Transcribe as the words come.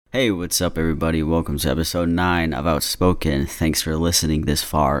Hey, what's up, everybody? Welcome to episode 9 of Outspoken. Thanks for listening this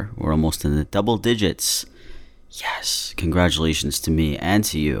far. We're almost in the double digits. Yes, congratulations to me and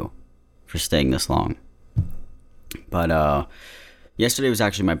to you for staying this long. But, yesterday was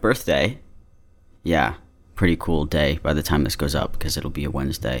actually my birthday. Yeah, pretty cool day by the time this goes up because it'll be a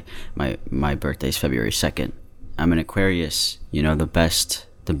Wednesday. My birthday's February 2nd. I'm an Aquarius, the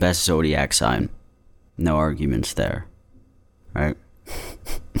best zodiac sign. No arguments there, right?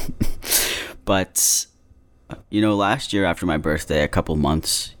 But, last year after my birthday, a couple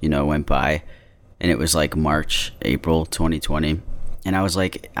months, went by, and it was like March, April 2020. And I was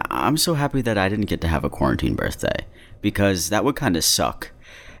like, I'm so happy that I didn't get to have a quarantine birthday because that would kind of suck.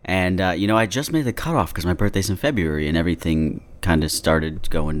 And, I just made the cutoff because my birthday's in February and everything kind of started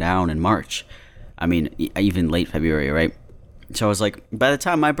going down in March. I mean, even late February, right? So I was like, by the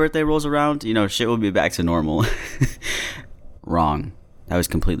time my birthday rolls around, shit will be back to normal. Wrong. That was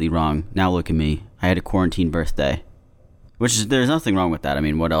completely wrong. Now look at me. I had a quarantine birthday. There's nothing wrong with that. I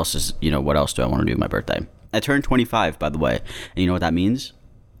mean, what else do I want to do with my birthday? I turned 25, by the way. And you know what that means?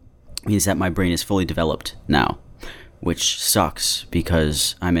 It means that my brain is fully developed now. Which sucks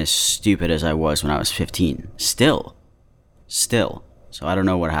because I'm as stupid as I was when I was 15. Still. So I don't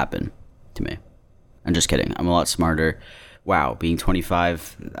know what happened to me. I'm just kidding. I'm a lot smarter. Wow, being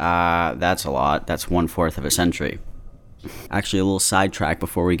 25, that's a lot. That's 1/4 of a century. Actually, a little sidetrack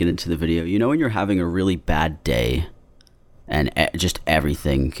before we get into the video. When you're having a really bad day and just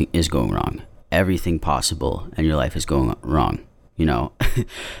everything is going wrong. Everything possible in your life is going wrong.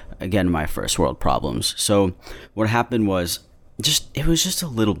 Again, my first world problems. So what happened was it was just a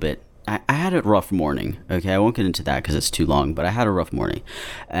little bit. I had a rough morning. Okay, I won't get into that because it's too long, but I had a rough morning.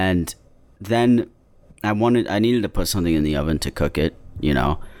 And then I needed to put something in the oven to cook it,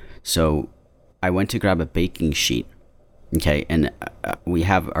 So I went to grab a baking sheet. Okay, and we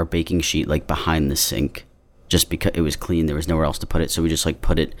have our baking sheet like behind the sink just because it was clean. There was nowhere else to put it. So we just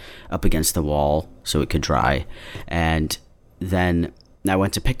put it up against the wall so it could dry. And then I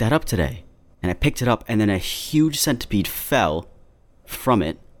went to pick that up today. And I picked it up and then a huge centipede fell from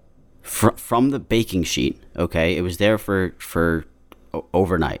it, from the baking sheet. Okay, it was there for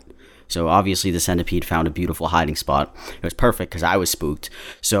overnight. So obviously the centipede found a beautiful hiding spot. It was perfect because I was spooked.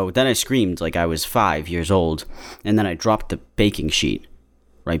 So then I screamed like I was 5 years old, and then I dropped the baking sheet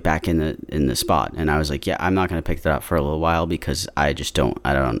right back in the spot. And I was like, yeah, I'm not gonna pick that up for a little while because I don't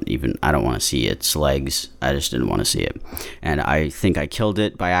want to see its legs. I just didn't want to see it, and I think I killed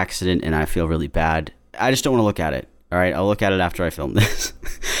it by accident, and I feel really bad. I just don't want to look at it. All right, I'll look at it after I film this.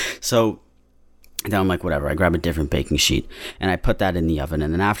 So then I'm like, whatever. I grab a different baking sheet and I put that in the oven.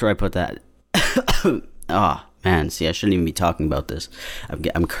 And then after I put that, oh man, see, I shouldn't even be talking about this.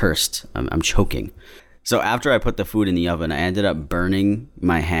 I'm cursed. I'm choking. So after I put the food in the oven, I ended up burning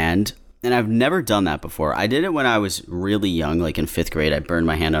my hand. And I've never done that before. I did it when I was really young, like in 5th grade. I burned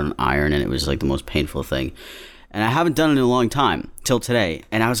my hand on an iron and it was like the most painful thing. And I haven't done it in a long time, till today.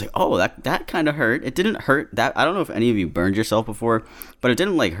 And I was like, oh, that kind of hurt. It didn't hurt that. I don't know if any of you burned yourself before, but it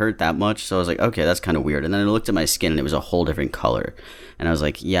didn't hurt that much. So I was like, okay, that's kind of weird. And then I looked at my skin and it was a whole different color. And I was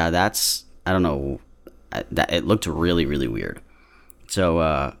like, yeah, I don't know. It looked really, really weird.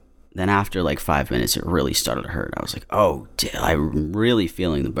 So then after 5 minutes, it really started to hurt. I was like, oh, I'm really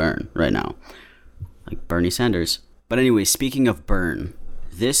feeling the burn right now. Like Bernie Sanders. But anyway, speaking of burn,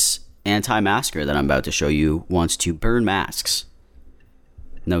 this anti-masker that I'm about to show you wants to burn masks.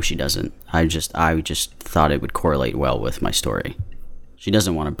 No, she doesn't. I just thought it would correlate well with my story. She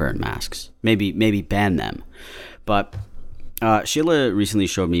doesn't want to burn masks. Maybe ban them. But Sheila recently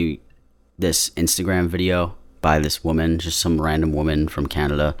showed me this Instagram video by this woman, just some random woman from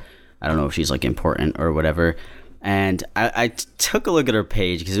Canada. I don't know if she's important or whatever. And I took a look at her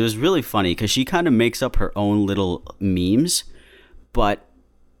page because it was really funny because she kind of makes up her own little memes, but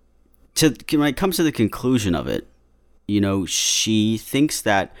when it comes to the conclusion of it, she thinks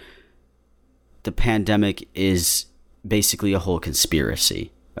that the pandemic is basically a whole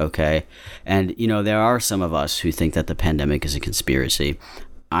conspiracy, okay? And, there are some of us who think that the pandemic is a conspiracy.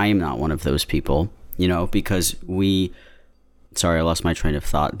 I am not one of those people, because sorry, I lost my train of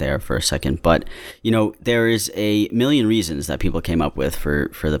thought there for a second. But, there is a million reasons that people came up with for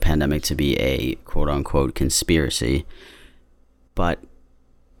the pandemic to be a quote-unquote conspiracy. But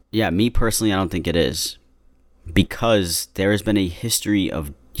yeah, me personally, I don't think it is, because there has been a history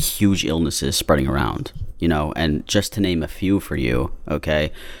of huge illnesses spreading around, and just to name a few for you,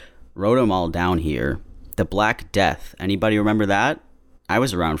 okay, wrote them all down here. The Black Death, anybody remember that? I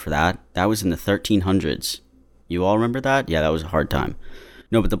was around for that. That was in the 1300s. You all remember that? Yeah, that was a hard time.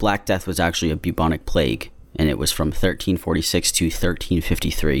 No, but the Black Death was actually a bubonic plague and it was from 1346 to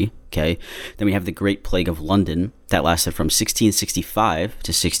 1353. Okay, then we have the Great Plague of London that lasted from 1665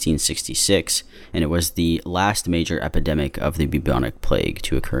 to 1666, and it was the last major epidemic of the bubonic plague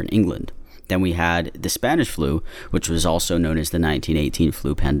to occur in England. Then we had the Spanish flu, which was also known as the 1918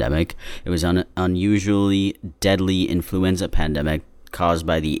 flu pandemic. It was an unusually deadly influenza pandemic caused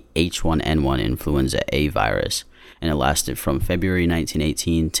by the H1N1 influenza A virus, and it lasted from February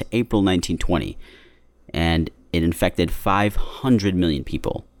 1918 to April 1920, and it infected 500 million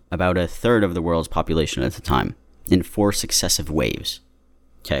people, about a third of the world's population at the time, in 4 successive waves.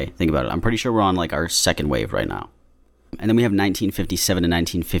 Okay, think about it. I'm pretty sure we're on like our second wave right now. And then we have 1957 to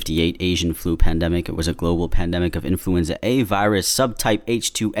 1958 Asian flu pandemic. It was a global pandemic of influenza A virus subtype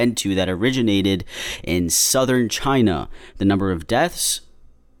H2N2 that originated in southern China. The number of deaths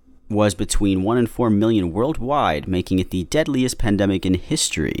was between 1 and 4 million worldwide, making it the deadliest pandemic in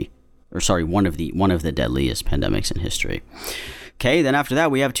history. One of the deadliest pandemics in history. Okay, then after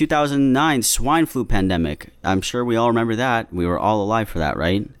that we have 2009 swine flu pandemic. I'm sure we all remember that. We were all alive for that,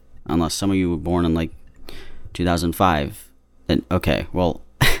 right? Unless some of you were born in like 2005. Then okay, well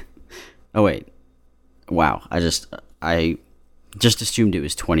oh wait. Wow, I just assumed it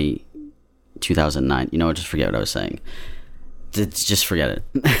was 2009. You know what, just forget what I was saying. Just forget it.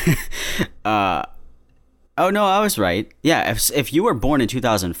 Oh no, I was right. Yeah, if you were born in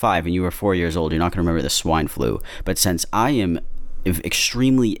 2005 and you were 4 years old, you're not going to remember the swine flu. But since I am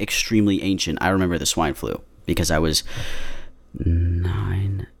extremely, extremely ancient, I remember the swine flu because I was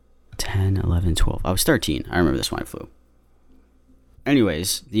 9, 10, 11, 12. I was 13. I remember the swine flu.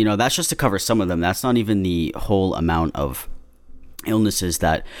 Anyways, that's just to cover some of them. That's not even the whole amount of illnesses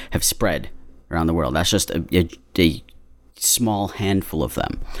that have spread around the world. That's just a small handful of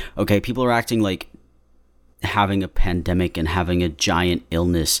them. Okay, people are acting like having a pandemic and having a giant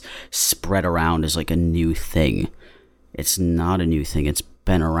illness spread around is like a new thing. It's not a new thing. It's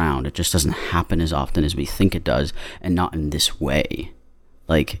been around. It just doesn't happen as often as we think it does, and not in this way.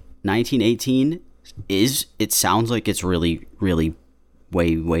 Like 1918 it sounds like it's really, really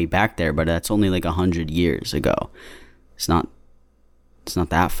way, way back there, but that's only like 100 years ago. It's not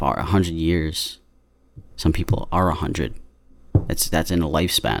that far. 100 years. Some people are 100. That's in a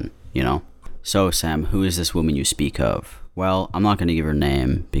lifespan, So, Sam, who is this woman you speak of? Well, I'm not going to give her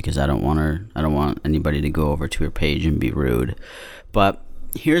name because I don't want anybody to go over to her page and be rude. But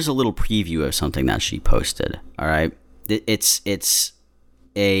here's a little preview of something that she posted. All right, it's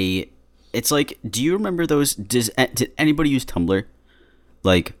like, do you remember those? Did anybody use Tumblr?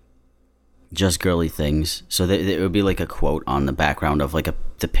 Like, just girly things. So it would be like a quote on the background of like a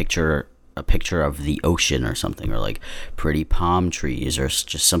picture of the ocean or something, or like pretty palm trees or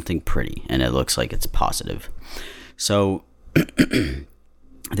just something pretty, and it looks like it's positive. So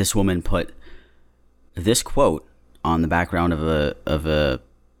this woman put this quote on the background of a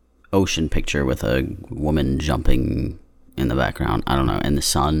ocean picture with a woman jumping in the background. I don't know, and the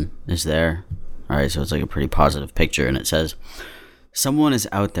sun is there. All right, so it's like a pretty positive picture, and it says, "Someone is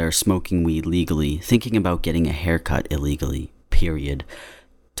out there smoking weed legally, thinking about getting a haircut illegally. Period.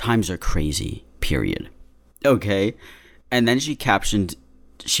 Times are crazy, period." Okay. And then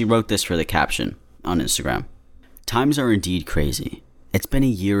she wrote this for the caption on Instagram. "Times are indeed crazy. It's been a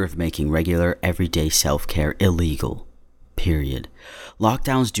year of making regular, everyday self-care illegal, period.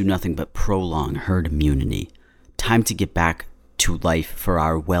 Lockdowns do nothing but prolong herd immunity. Time to get back to life for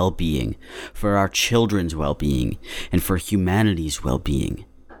our well-being, for our children's well-being, and for humanity's well-being.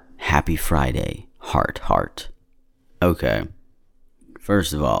 Happy Friday, heart, heart." Okay.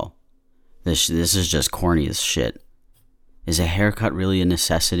 First of all, this is just corny as shit. Is a haircut really a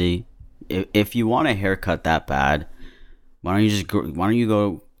necessity? If you want a haircut that bad, why don't you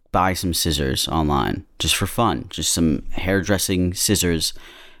go buy some scissors online just for fun, just some hairdressing scissors,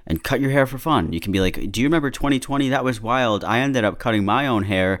 and cut your hair for fun. You can be like, "Do you remember 2020? That was wild. I ended up cutting my own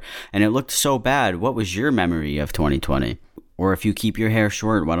hair and it looked so bad. What was your memory of 2020? Or if you keep your hair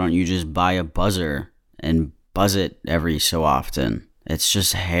short, why don't you just buy a buzzer and buzz it every so often? It's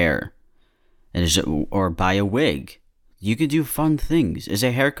just hair." Or buy a wig. You could do fun things. Is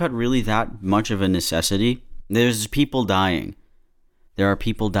a haircut really that much of a necessity? There's people dying. There are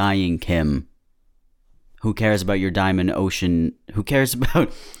people dying, Kim. Who cares about your diamond ocean? Who cares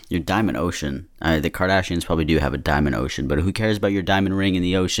about your diamond ocean? The Kardashians probably do have a diamond ocean, but who cares about your diamond ring in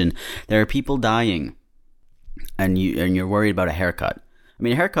the ocean? There are people dying, and you're worried about a haircut. I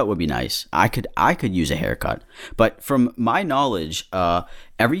mean, a haircut would be nice. I could use a haircut, but from my knowledge,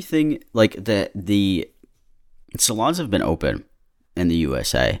 everything like the salons have been open in the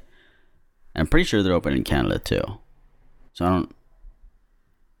USA. I'm pretty sure they're open in Canada too. So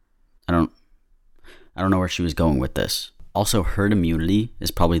I don't know where she was going with this. Also, herd immunity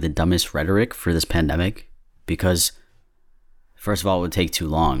is probably the dumbest rhetoric for this pandemic because, first of all, it would take too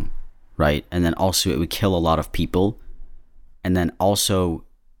long, right? And then also it would kill a lot of people. And then also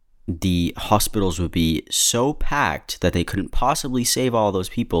the hospitals would be so packed that they couldn't possibly save all those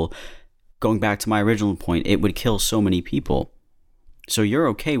people. Going back to my original point, it would kill so many people. So you're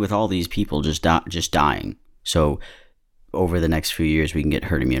okay with all these people just dying. So over the next few years, we can get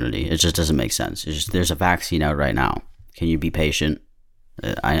herd immunity. It just doesn't make sense. There's a vaccine out right now. Can you be patient?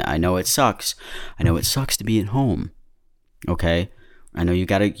 I know it sucks. I know it sucks to be at home. Okay? I know you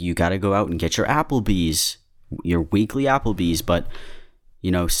gotta go out and get your Applebee's, your weekly Applebee's, but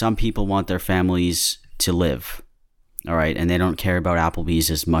some people want their families to live. All right, and they don't care about Applebee's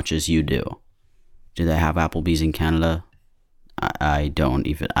as much as you do. Do they have Applebee's in Canada? I don't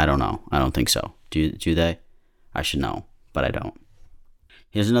know. I don't think so. Do they? I should know, but I don't.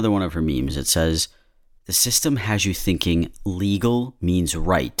 Here's another one of her memes. It says, "The system has you thinking legal means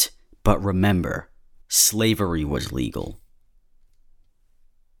right, but remember, slavery was legal."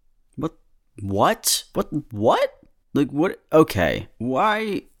 What? Like, what? Okay.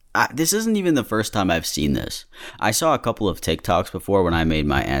 Why? This isn't even the first time I've seen this. I saw a couple of TikToks before when I made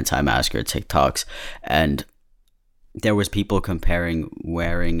my anti-masker TikToks, and there was people comparing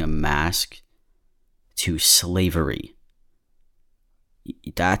wearing a mask to slavery.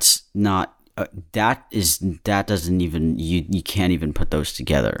 That's not... that doesn't even... You can't even put those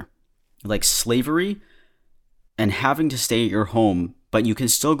together. Like, slavery and having to stay at your home, but you can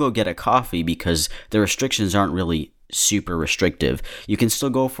still go get a coffee because the restrictions aren't really super restrictive. You can still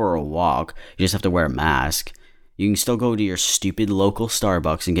go for a walk. You just have to wear a mask. You can still go to your stupid local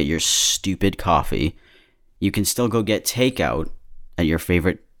Starbucks and get your stupid coffee. You can still go get takeout at your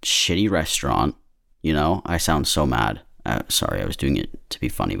favorite shitty restaurant. I sound so mad. Sorry, I was doing it to be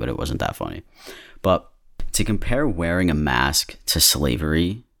funny, but it wasn't that funny. But to compare wearing a mask to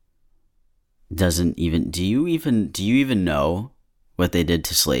slavery doesn't even... Do you even know what they did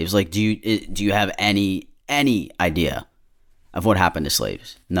to slaves? Like, do you have any idea of what happened to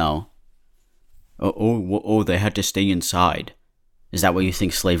slaves? No. Oh, they had to stay inside. Is that what you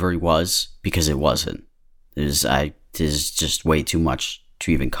think slavery was? Because it wasn't. There's just way too much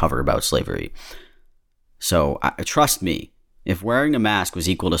to even cover about slavery. So trust me, if wearing a mask was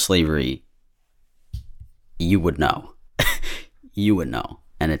equal to slavery, you would know. You would know.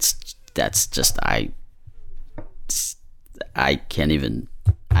 And I just can't even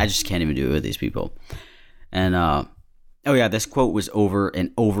do it with these people. And this quote was over an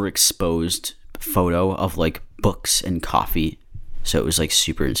overexposed photo of like books and coffee, so it was like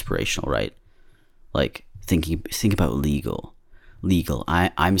super inspirational, right? Like think about legal.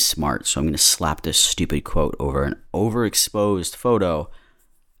 I'm smart, so I'm gonna slap this stupid quote over an overexposed photo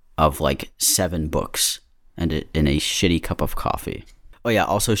of like 7 books and in a shitty cup of coffee. Oh yeah,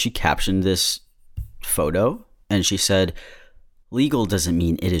 also she captioned this photo and she said, "Legal doesn't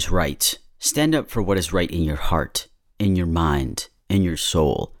mean it is right. Stand up for what is right in your heart, in your mind, in your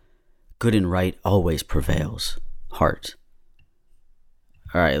soul. Good and right always prevails. Heart."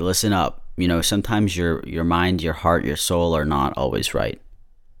 All right, listen up. Sometimes your mind, your heart, your soul are not always right.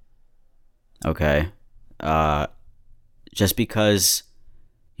 Okay? Just because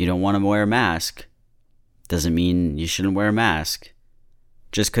you don't want to wear a mask doesn't mean you shouldn't wear a mask.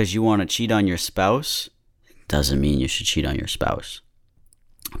 Just because you want to cheat on your spouse doesn't mean you should cheat on your spouse.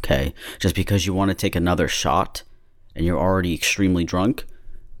 Okay? Just because you want to take another shot and you're already extremely drunk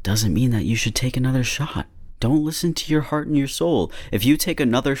doesn't mean that you should take another shot. Don't listen to your heart and your soul. If you take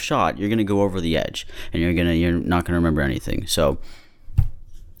another shot, you're going to go over the edge and you're not going to remember anything. So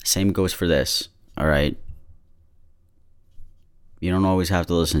same goes for this. All right? You don't always have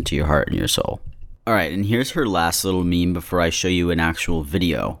to listen to your heart and your soul. All right, and here's her last little meme before I show you an actual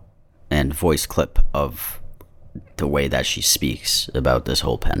video and voice clip of the way that she speaks about this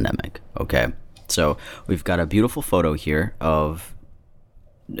whole pandemic. Okay? So we've got a beautiful photo here of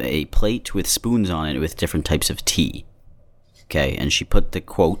a plate with spoons on it with different types of tea. Okay, and she put the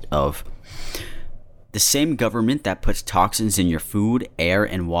quote of, "The same government that puts toxins in your food, air,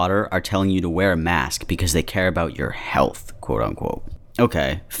 and water are telling you to wear a mask because they care about your health," quote unquote.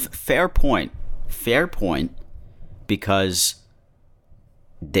 Okay, fair point, because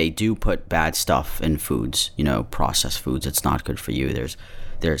they do put bad stuff in foods, processed foods. It's not good for you.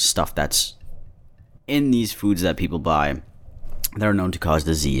 There's stuff that's in these foods that people buy that are known to cause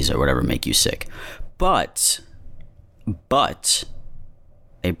disease or whatever, make you sick. But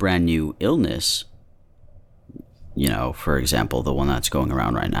a brand new illness, for example, the one that's going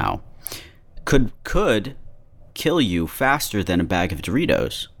around right now, could kill you faster than a bag of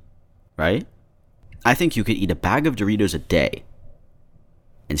Doritos, right? I think you could eat a bag of Doritos a day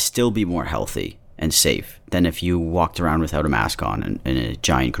and still be more healthy and safe than if you walked around without a mask on in a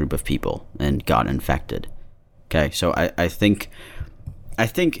giant group of people and got infected. Okay, so I think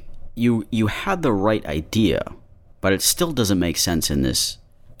you had the right idea, but it still doesn't make sense in this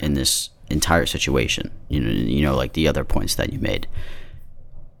entire situation. You know, like the other points that you made,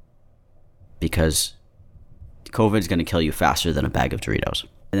 because COVID is going to kill you faster than a bag of Doritos.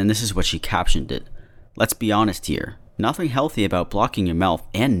 And then this is what she captioned it. Let's be honest here. Nothing healthy about blocking your mouth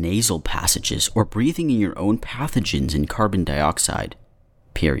and nasal passages or breathing in your own pathogens and carbon dioxide.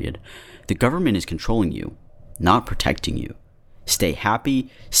 Period. The government is controlling you, not protecting you. Stay happy,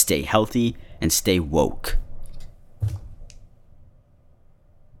 stay healthy, and stay woke.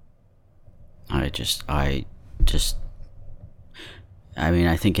 I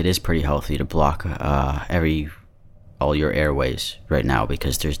think it is pretty healthy to block all your airways right now,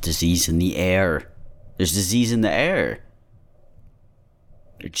 because there's disease in the air. There's disease in the air.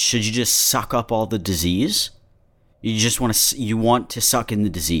 Should you just suck up all the disease? You want to suck in the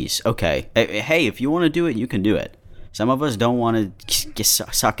disease. Okay. Hey, if you want to do it, you can do it. Some of us don't want to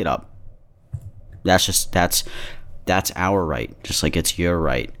suck it up. That's our right. Just like it's your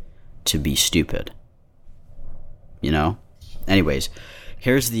right to be stupid. You know? Anyways,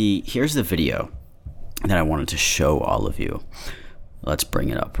 here's the video that I wanted to show all of you. Let's bring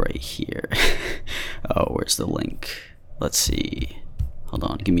it up right here. Oh, where's the link? Let's see. Hold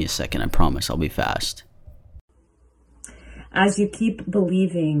on, give me a second. I promise I'll be fast. As you keep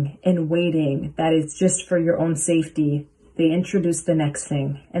believing and waiting that it's just for your own safety, they introduce the next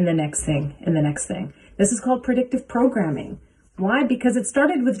thing and the next thing and the next thing. This is called predictive programming. Why? Because it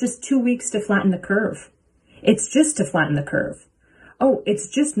started with just 2 weeks to flatten the curve. It's just to flatten the curve. Oh, it's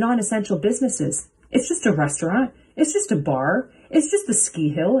just non-essential businesses. It's just a restaurant. It's just a bar. It's just the ski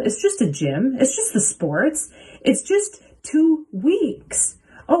hill. It's just a gym. It's just the sports. It's just 2 weeks.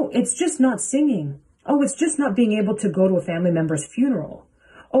 Oh, it's just not singing. Oh, it's just not being able to go to a family member's funeral.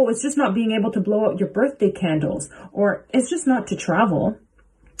 Oh, it's just not being able to blow out your birthday candles. Or it's just not to travel.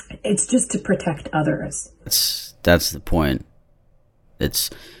 It's just to protect others. That's the point.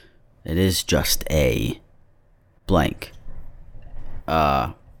 It is just a blank.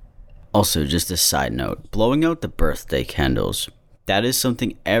 Also, just a side note, blowing out the birthday candles, that is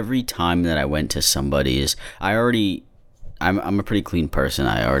something every time that I went to somebody's, I'm a pretty clean person.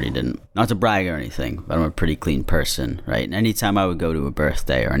 I already didn't, not to brag or anything, but I'm a pretty clean person, right? And anytime I would go to a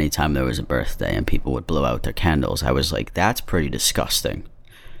birthday, or anytime there was a birthday and people would blow out their candles, I was like, that's pretty disgusting.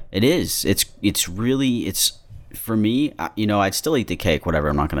 It is. It's really, for me, I'd still eat the cake, whatever.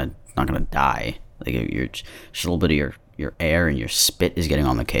 I'm not gonna die. Like, you're just a little bit of your air and your spit is getting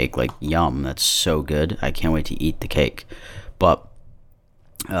on the cake. Like, yum, that's so good. I can't wait to eat the cake. But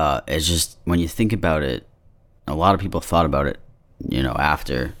it's just, when you think about it, a lot of people thought about it,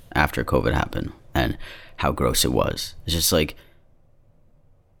 after COVID happened and how gross it was. It's just like,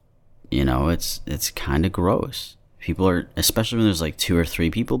 it's kind of gross. People are, especially when there's like 2 or 3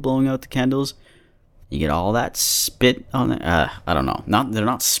 people blowing out the candles, you get all that spit on the, I don't know. They're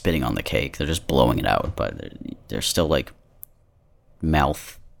not spitting on the cake. They're just blowing it out, but they're still like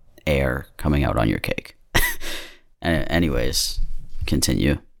mouth air coming out on your cake. Anyways,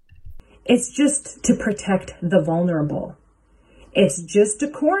 continue. It's just to protect the vulnerable. It's just a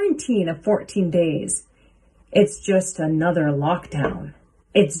quarantine of 14 days. It's just another lockdown.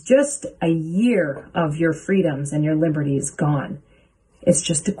 It's just a year of your freedoms and your liberties gone. It's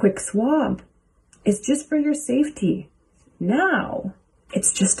just a quick swab. It's just for your safety. Now,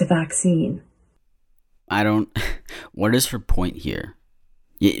 it's just a vaccine. What is her point here?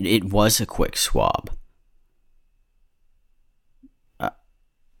 It was a quick swab.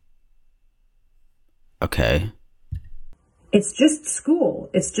 Okay. It's just school.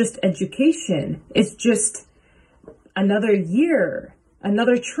 It's just education. It's just another year,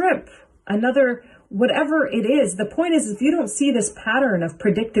 another trip, another whatever it is. The point is, if you don't see this pattern of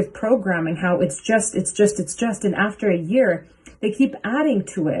predictive programming, how it's just, and after a year, they keep adding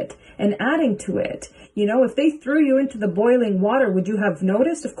to it and adding to it. If they threw you into the boiling water, would you have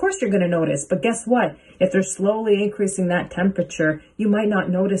noticed? Of course you're going to notice. But guess what? If they're slowly increasing that temperature, you might not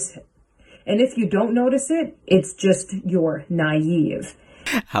notice it. And if you don't notice it, it's just you're naive.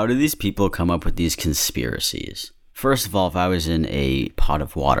 How do these people come up with these conspiracies? First of all, if I was in a pot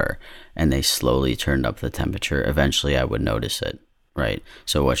of water and they slowly turned up the temperature, eventually I would notice it, right?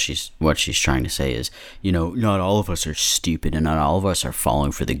 So what she's trying to say is, not all of us are stupid and not all of us are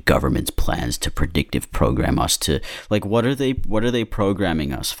falling for the government's plans to predictive program us to, like, what are they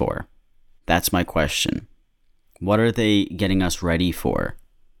programming us for? That's my question. What are they getting us ready for?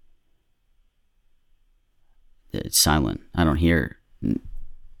 it's silent. I don't hear.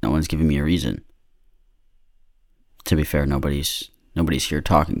 No one's giving me a reason. To be fair, nobody's here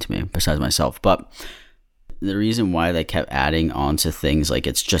talking to me besides myself. But the reason why they kept adding on to things like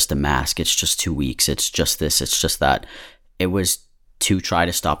it's just a mask, it's just 2 weeks, it's just this, it's just that, it was to try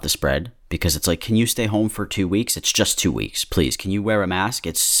to stop the spread. Because it's like, can you stay home for 2 weeks? It's just 2 weeks, please. Can you wear a mask?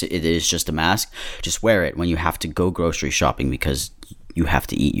 It is just a mask. Just wear it when you have to go grocery shopping because you have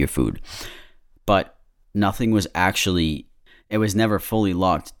to eat your food. But nothing was actually, it was never fully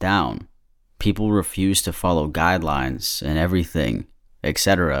locked down. People refused to follow guidelines and everything,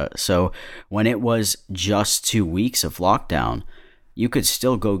 etc. So when it was just 2 weeks of lockdown, you could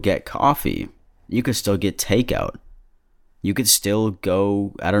still go get coffee. You could still get takeout. You could still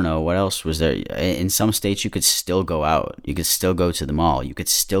go, I don't know, what else was there? In some states, you could still go out. You could still go to the mall. You could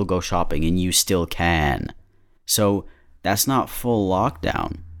still go shopping, and you still can. So that's not full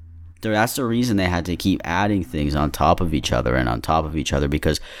lockdown. That's the reason they had to keep adding things on top of each other and on top of each other,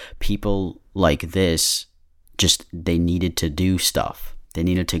 because people like this, they needed to do stuff. They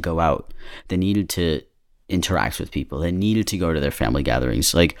needed to go out. They needed to interact with people. They needed to go to their family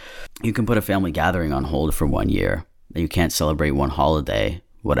gatherings. Like, you can put a family gathering on hold for 1 year. You can't celebrate one holiday,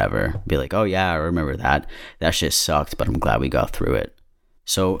 whatever. Be like, oh yeah, I remember that. That shit sucked, but I'm glad we got through it.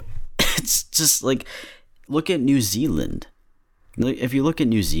 So it's just like, look at New Zealand. If you look at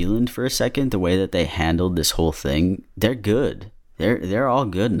New Zealand for a second, the way that they handled this whole thing, they're good. They're all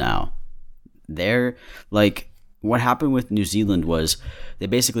good now. They're like, what happened with New Zealand was they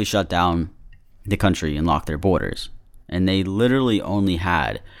basically shut down the country and locked their borders. And they literally only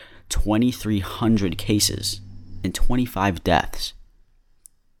had 2,300 cases and 25 deaths.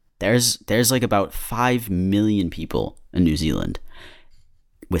 There's like about 5 million people in New Zealand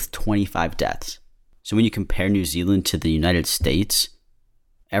with 25 deaths. So when you compare New Zealand to the United States,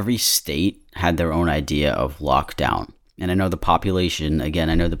 every state had their own idea of lockdown. And I know the population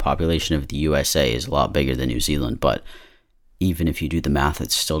of the USA is a lot bigger than New Zealand, but even if you do the math,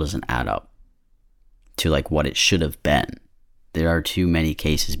 it still doesn't add up to like what it should have been. There are too many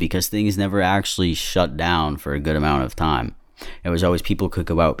cases because things never actually shut down for a good amount of time. It was always people could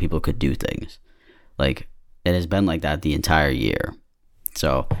go out, people could do things. Like, it has been like that the entire year.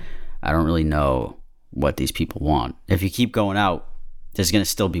 So I don't really know what these people want. If you keep going out, there's going to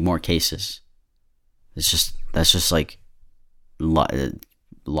still be more cases. That's just like,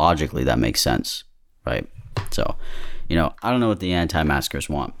 logically that makes sense, right? So, I don't know what the anti-maskers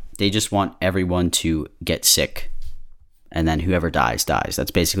want. They just want everyone to get sick. And then whoever dies.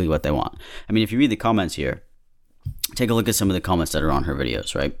 That's basically what they want. I mean, if you read the comments here, take a look at some of the comments that are on her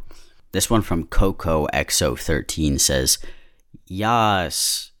videos, right? This one from CocoXO13 says,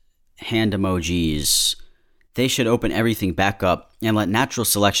 "Yas, hand emojis. They should open everything back up and let natural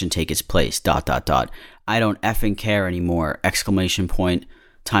selection take its place, ... I don't effing care anymore, !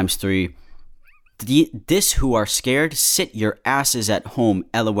 ×3. This who are scared, sit your asses at home,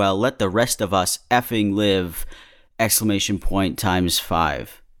 LOL. Let the rest of us effing live! ! ×5.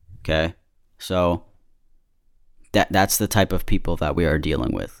 Okay, so that's the type of people that we are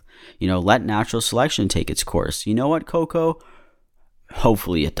dealing with. Let natural selection take its course. You know what, Coco?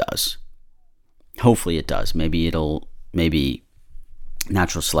 Hopefully it does. Maybe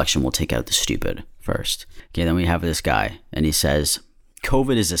natural selection will take out the stupid first. Okay, then we have this guy, and he says,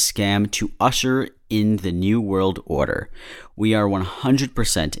 COVID is a scam to usher in the new world order. We are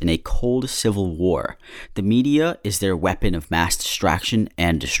 100% in a cold civil war. The media is their weapon of mass distraction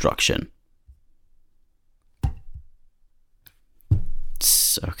and destruction.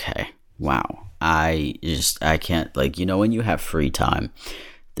 Okay. Wow. I can't, when you have free time,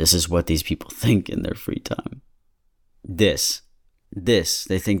 this is what these people think in their free time. They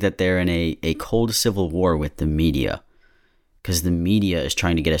think that they're in a cold civil war with the media. Because the media is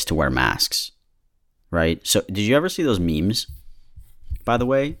trying to get us to wear masks, right? So did you ever see those memes? By the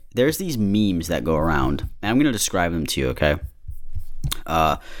way, there's these memes that go around, and I'm going to describe them to you, okay?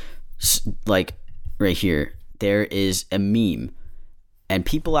 Like right here, there is a meme, and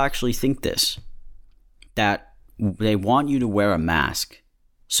people actually think this, that they want you to wear a mask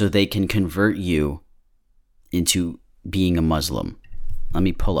so they can convert you into being a Muslim. Let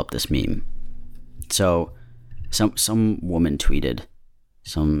me pull up this meme. So some woman tweeted,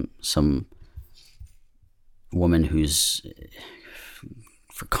 some woman who's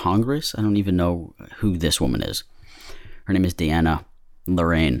for Congress. I don't even know who this woman is. Her name is Deanna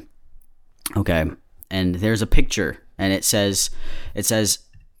Lorraine. Okay, and there's a picture, and it says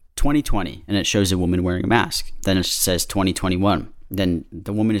 2020, and it shows a woman wearing a mask. Then it says 2021. Then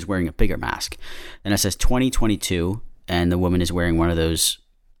the woman is wearing a bigger mask. Then it says 2022, and the woman is wearing one of those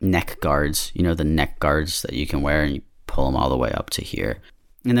neck guards, you know, the neck guards that you can wear and you pull them all the way up to here.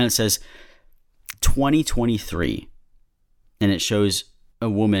 And then it says 2023, and it shows a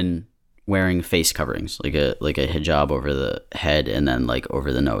woman wearing face coverings, like a hijab over the head and then like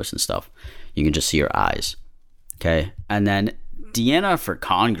over the nose and stuff. You can just see her eyes. Okay. And then Deanna for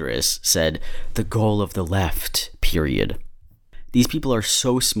Congress said the goal of the left, period. These people are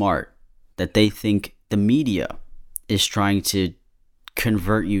so smart that they think the media is trying to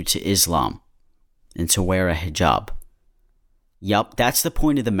convert you to Islam and to wear a hijab. Yup, that's the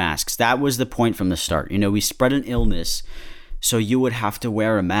point of the masks. That was the point from the start. You know, we spread an illness, so you would have to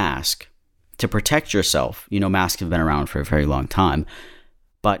wear a mask to protect yourself. You know, masks have been around for a very long time.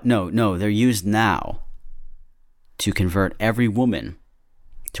 But no, they're used now to convert every woman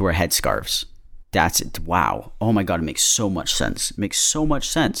to wear headscarves. That's it. Wow. Oh my God, it makes so much sense. It makes so much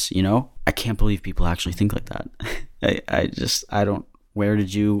sense, you know? I can't believe people actually think like that. I don't, where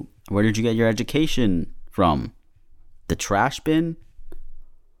did you get your education from? The trash bin?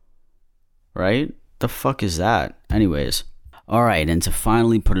 Right? The fuck is that? Anyways. All right, and to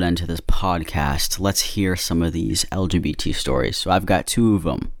finally put an end to this podcast, let's hear some of these LGBT stories. So I've got 2 of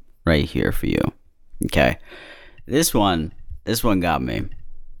them right here for you. Okay. This one got me.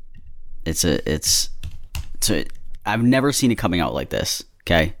 I've never seen it coming out like this.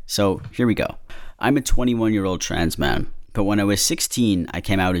 Okay. So here we go. I'm a 21-year-old trans man, but when I was 16, I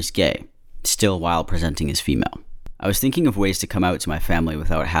came out as gay, still while presenting as female. I was thinking of ways to come out to my family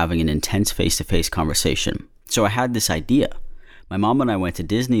without having an intense face-to-face conversation. So I had this idea. My mom and I went to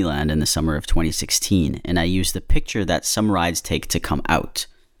Disneyland in the summer of 2016, and I used the picture that some rides take to come out.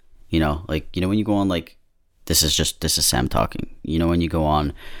 You know, like, you know, when you go on, like, this is Sam talking. You know, when you go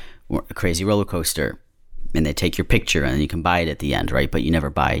on a crazy roller coaster and they take your picture and then you can buy it at the end, right? But you never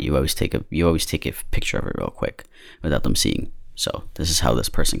buy it. You always take a picture of it real quick without them seeing. So this is how this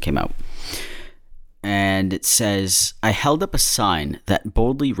person came out. And it says, I held up a sign that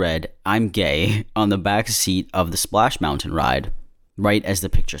boldly read, "I'm gay," on the back seat of the Splash Mountain ride, right as the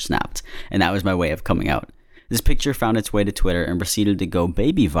picture snapped. And that was my way of coming out. This picture found its way to Twitter and proceeded to go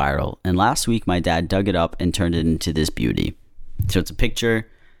baby viral. And last week, my dad dug it up and turned it into this beauty. So it's a picture,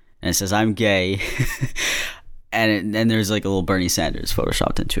 and it says, "I'm gay." and there's like a little Bernie Sanders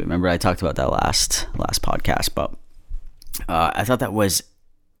photoshopped into it. Remember, I talked about that last podcast. But I thought that was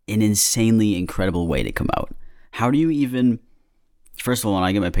an insanely incredible way to come out. How do you even... First of all, when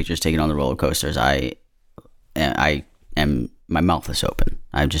I get my pictures taken on the roller coasters, I am... My mouth is open.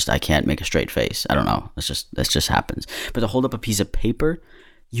 I can't make a straight face. I don't know. That just happens. But to hold up a piece of paper,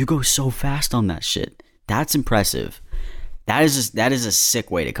 you go so fast on that shit. That's impressive. That is a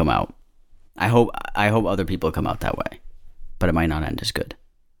sick way to come out. I hope other people come out that way, but it might not end as good.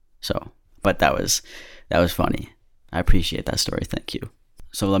 So, but that was funny. I appreciate that story. Thank you.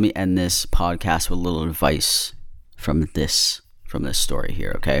 So let me end this podcast with a little advice from this story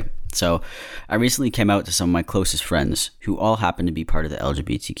here. Okay. So I recently came out to some of my closest friends who all happen to be part of the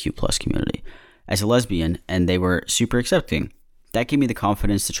LGBTQ plus community as a lesbian, and they were super accepting. That gave me the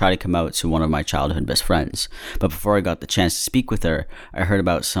confidence to try to come out to one of my childhood best friends. But before I got the chance to speak with her, I heard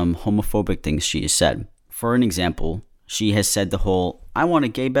about some homophobic things she has said. For an example, she has said the whole "I want a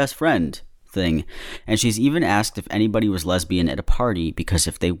gay best friend" thing, and she's even asked if anybody was lesbian at a party, because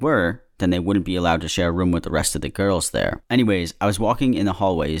if they were, then they wouldn't be allowed to share a room with the rest of the girls there. Anyways, I was walking in the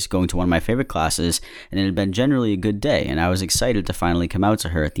hallways going to one of my favorite classes, and it had been generally a good day, and I was excited to finally come out to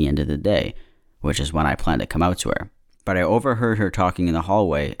her at the end of the day, which is when I planned to come out to her. But I overheard her talking in the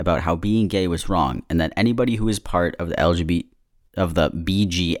hallway about how being gay was wrong, and that anybody who is part of the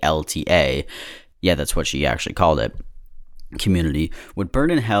BGLTA, yeah, that's what she actually called it, community, would burn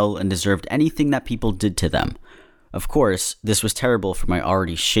in hell and deserved anything that people did to them. Of course, this was terrible for my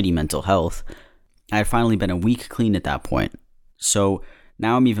already shitty mental health. I had finally been a week clean at that point. So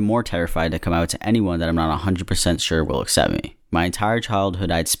now I'm even more terrified to come out to anyone that I'm not 100% sure will accept me. My entire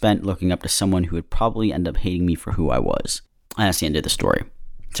childhood I'd spent looking up to someone who would probably end up hating me for who I was. And that's the end of the story.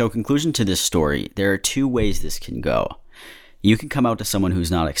 So conclusion to this story, there are 2 ways this can go. You can come out to someone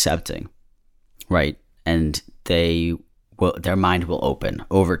who's not accepting, right? And their mind will open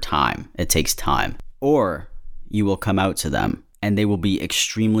over time. It takes time. Or you will come out to them and they will be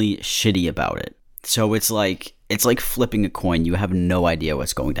extremely shitty about it. So it's like flipping a coin. You have no idea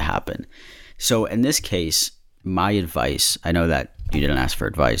what's going to happen. So in this case, my advice, I know that you didn't ask for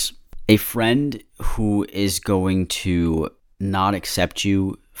advice. A friend who is going to not accept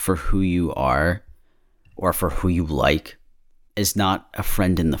you for who you are or for who you like is not a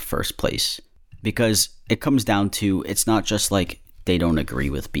friend in the first place. Because it comes down to, it's not just like they don't agree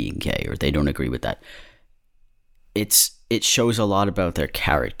with being gay or they don't agree with that. It's it shows a lot about their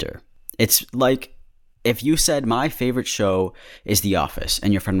character. It's like if you said my favorite show is The Office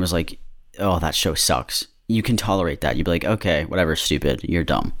and your friend was like, oh, that show sucks. You can tolerate that. You'd be like, okay, whatever, stupid, you're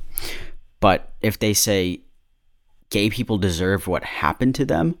dumb. But if they say gay people deserve what happened to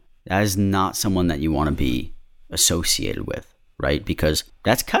them, that is not someone that you want to be associated with, right? Because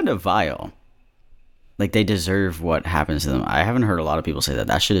that's kind of vile. Like, they deserve what happens to them. I haven't heard a lot of people say that.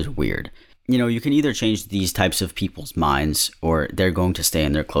 That shit is weird. You know, you can either change these types of people's minds or they're going to stay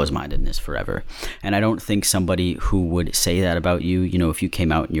in their closed-mindedness forever. And I don't think somebody who would say that about you, you know, if you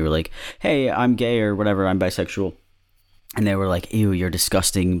came out and you were like, hey, I'm gay or whatever, I'm bisexual, and they were like, ew, you're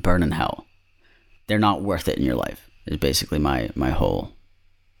disgusting, burn in hell. They're not worth it in your life, is basically my whole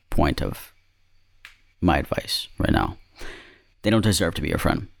point of my advice right now. They don't deserve to be your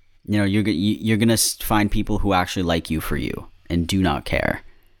friend. You know, you're going to find people who actually like you for you and do not care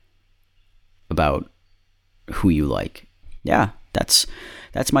about who you like. Yeah, that's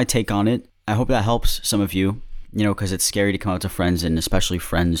my take on it. I hope that helps some of you, you know, because it's scary to come out to friends, and especially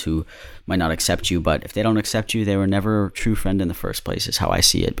friends who might not accept you. But if they don't accept you, they were never a true friend in the first place, is how I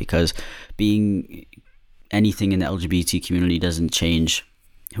see it. Because being anything in the LGBT community doesn't change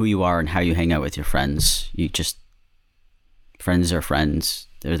who you are and how you hang out with your friends. Friends are friends.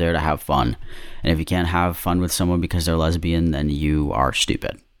 They're there to have fun. And if you can't have fun with someone because they're lesbian, then you are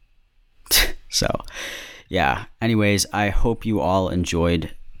stupid. So, yeah. Anyways, I hope you all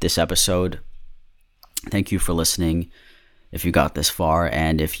enjoyed this episode. Thank you for listening if you got this far.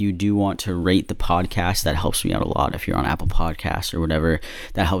 And if you do want to rate the podcast, that helps me out a lot. If you're on Apple Podcasts or whatever,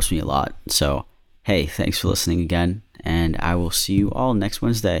 that helps me a lot. So, hey, thanks for listening again. And I will see you all next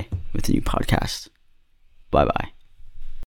Wednesday with a new podcast. Bye-bye.